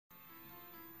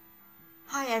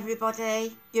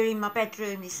everybody, you're in my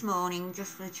bedroom this morning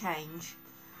just for a change.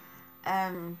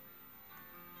 Getting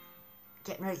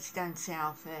ready to go and see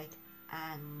Alfie,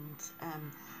 and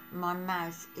my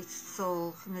mouth is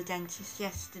sore from the dentist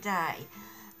yesterday.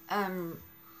 I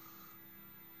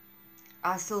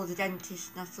saw the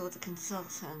dentist and I saw the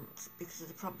consultant because of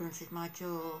the problems with my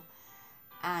jaw,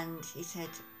 and he said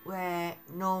where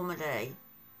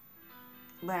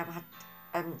I've had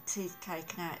teeth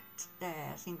taken out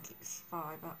there, I think it's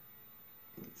five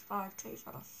teeth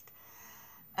I lost.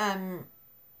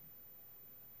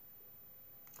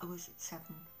 Or was it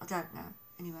 7? I don't know.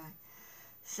 Anyway,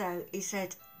 so he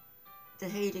said the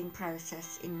healing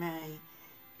process in me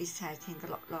is taking a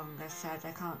lot longer, so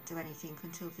they can't do anything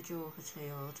until the jaw has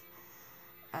healed.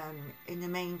 In the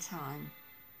meantime,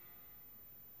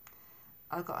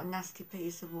 I've got a nasty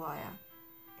piece of wire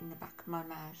in the back of my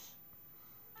mouth,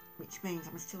 which means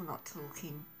I'm still not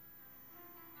talking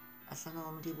as I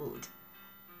normally would,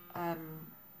 and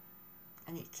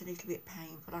it's a little bit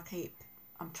painful.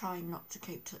 I'm trying not to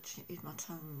keep touching it with my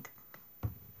tongue.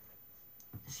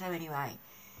 So anyway,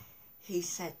 he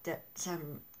said that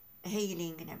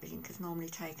healing and everything has normally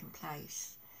taken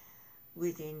place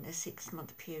within a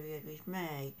 6-month period with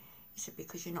me. He said,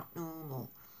 because you're not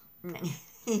normal. And then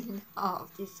he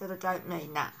laughed. He said, I don't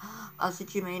mean that. I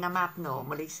said, you mean I'm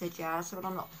abnormal? He said, yeah. I said,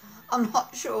 well, I'm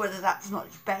not sure whether that's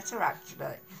much better,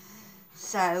 actually.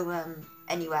 So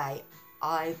anyway,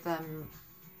 I've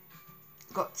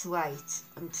got to wait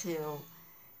until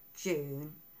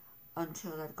June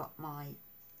until I've got my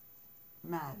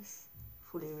mouth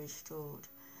fully restored.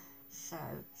 So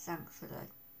thankfully,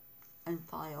 and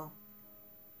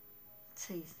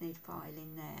teeth need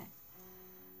filing there,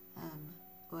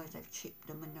 where they've chipped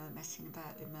them and no messing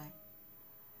about with me.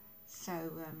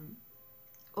 So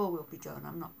all will be done.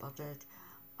 I'm not bothered.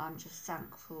 I'm just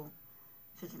thankful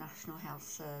for the National Health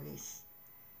Service,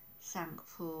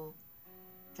 thankful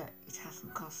that it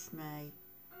hasn't cost me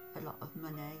a lot of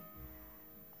money,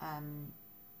 and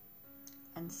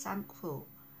thankful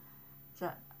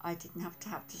that I didn't have to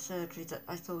have the surgery that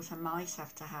I thought I might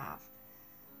have to have,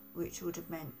 which would have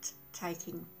meant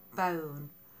taking bone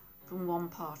from one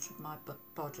part of my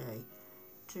body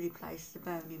to replace the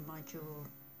bone in my jaw,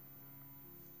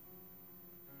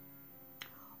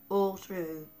 all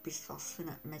through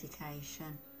bisphosphonate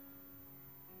medication,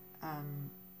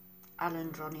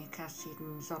 alendronic acid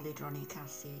and zoledronic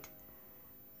acid.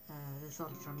 The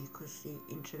zoledronic was the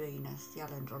intravenous, the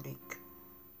alendronic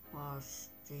was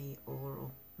the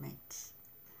oral meds.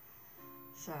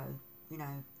 So,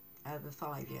 over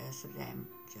 5 years of them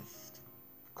just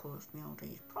caused me all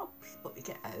these problems, but we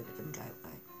get over them, don't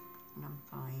we? And I'm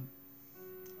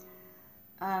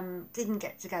fine. Didn't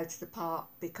get to go to the park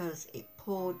because it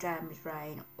poured down with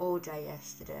rain all day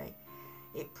yesterday.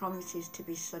 It promises to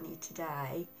be sunny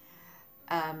today,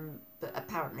 but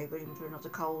apparently we're in for another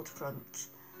cold front,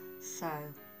 so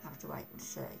have to wait and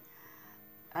see.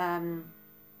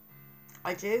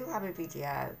 I do have a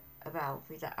video of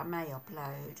Alfie that I may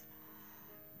upload.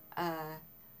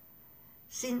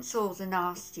 Since all the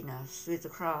nastiness with the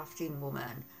crafting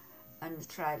woman and the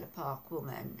trailer park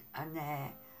woman and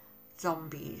their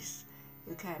zombies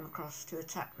who came across to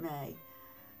attack me,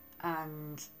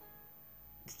 and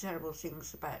the terrible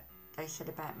things they said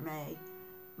about me,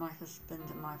 my husband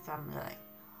and my family,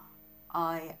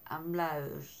 I am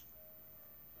loath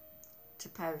to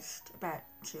post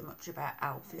too much about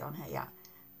Alfie on here,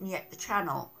 and yet the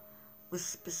channel was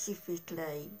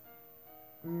specifically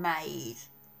made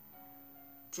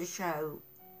to show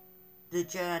the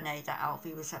journey that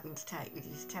Alfie was having to take with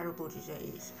his terrible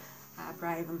disease, how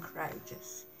brave and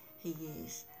courageous he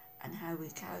is, and how we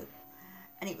cope.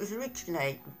 And it was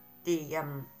originally, the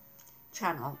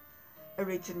channel,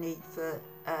 originally for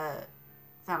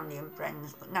family and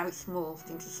friends, but now it's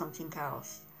morphed into something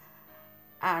else.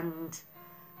 And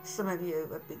some of you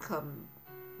have become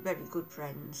very good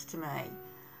friends to me.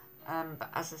 But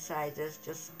as I say, there's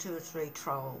just 2 or 3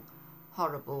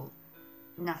 horrible,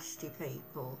 nasty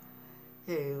people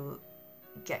who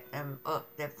get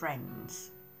their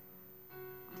friends,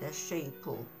 their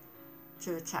sheeple,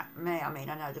 to attack me. I mean,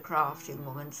 I know the crafting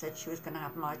woman said she was going to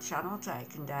have my channel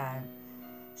taken down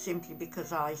simply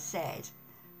because I said,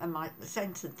 and the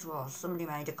sentence was, somebody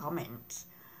made a comment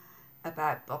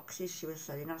about boxes she was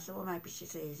selling. I said, well, maybe she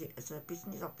sees it as a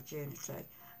business opportunity,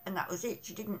 and that was it.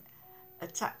 She didn't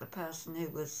attack the person who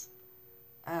was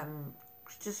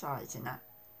criticising her.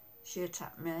 She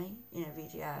attacked me in a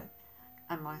video,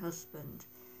 and my husband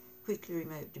quickly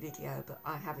removed the video, but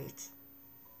I have it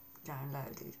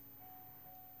downloaded.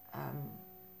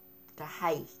 The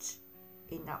hate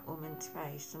in that woman's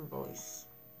face and voice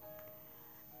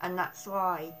And that's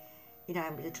why, you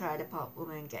know, with the trailer park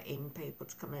woman getting people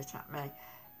to come and attack me,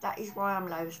 that is why I'm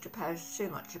loath to post too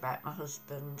much about my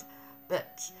husband.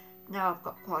 But now I've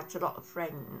got quite a lot of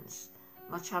friends,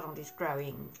 my channel is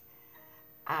growing,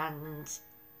 and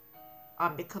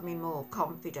I'm becoming more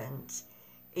confident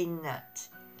in that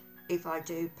if I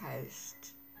do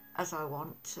post as I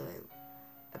want to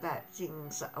about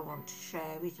things that I want to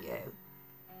share with you,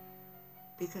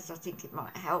 because I think it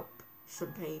might help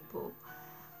some people,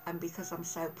 and because I'm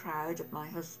so proud of my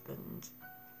husband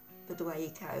for the way he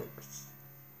copes,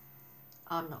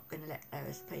 I'm not going to let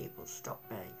those people stop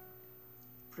me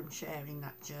from sharing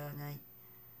that journey.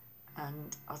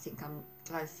 And I think I'm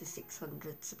close to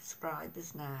 600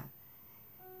 subscribers now.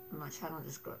 My channel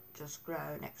has just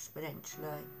grown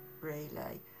exponentially,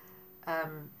 really.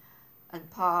 And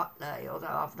partly, although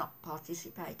I've not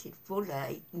participated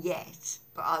fully yet,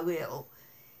 but I will,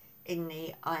 in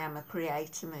the I Am a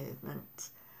Creator movement,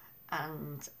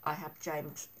 and I have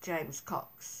James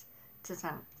Cox to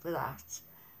thank for that,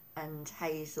 and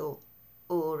Hazel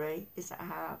Ori, is that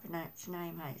how I pronounce your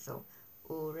name, Hazel?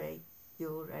 Ori,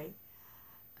 Yuri,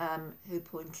 who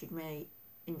pointed me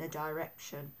in the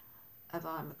direction of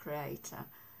I'm a Creator.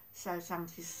 So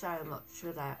thank you so much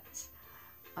for that.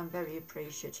 I'm very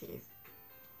appreciative.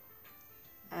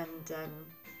 And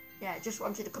yeah, just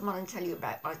wanted to come on and tell you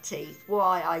about my teeth,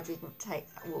 why I didn't take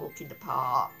that walk in the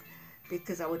park,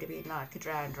 because I would have been like a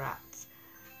drowned rat,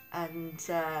 and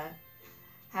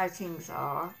how things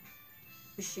are.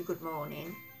 Wish you good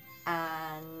morning,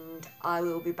 and I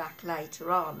will be back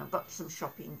later on. I've got some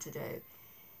shopping to do.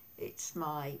 It's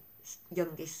my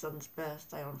youngest son's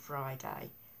birthday on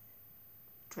Friday,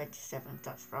 27th,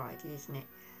 that's Friday, isn't it?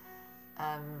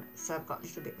 So I've got a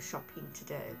little bit of shopping to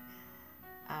do,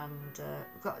 and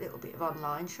I've got a little bit of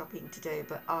online shopping to do,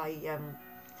 but I don't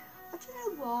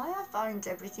know why I find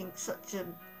everything such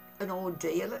an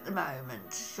ordeal at the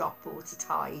moment, to shop or to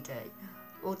tidy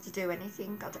or to do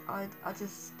anything. I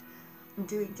just, I'm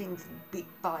doing things bit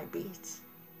by bit,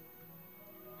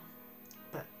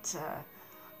 but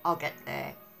I'll get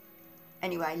there.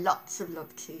 Anyway, lots of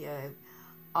love to you.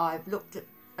 I've looked at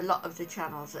a lot of the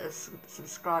channels that have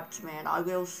subscribed to me, and I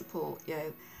will support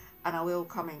you, and I will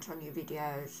comment on your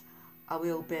videos. I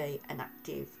will be an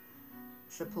active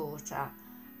supporter,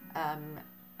 and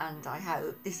I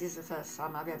hope, this is the first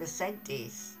time I've ever said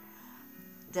this,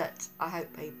 that I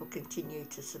hope people continue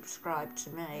to subscribe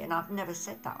to me, and I've never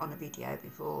said that on a video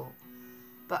before,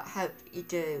 but I hope that you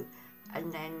do,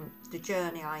 and then the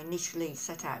journey I initially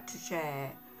set out to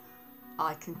share,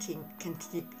 I can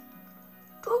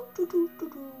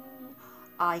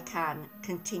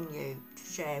continue to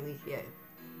share with you.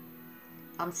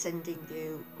 I'm sending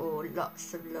you all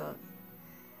lots of love,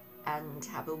 and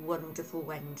have a wonderful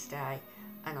Wednesday,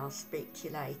 and I'll speak to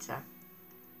you later.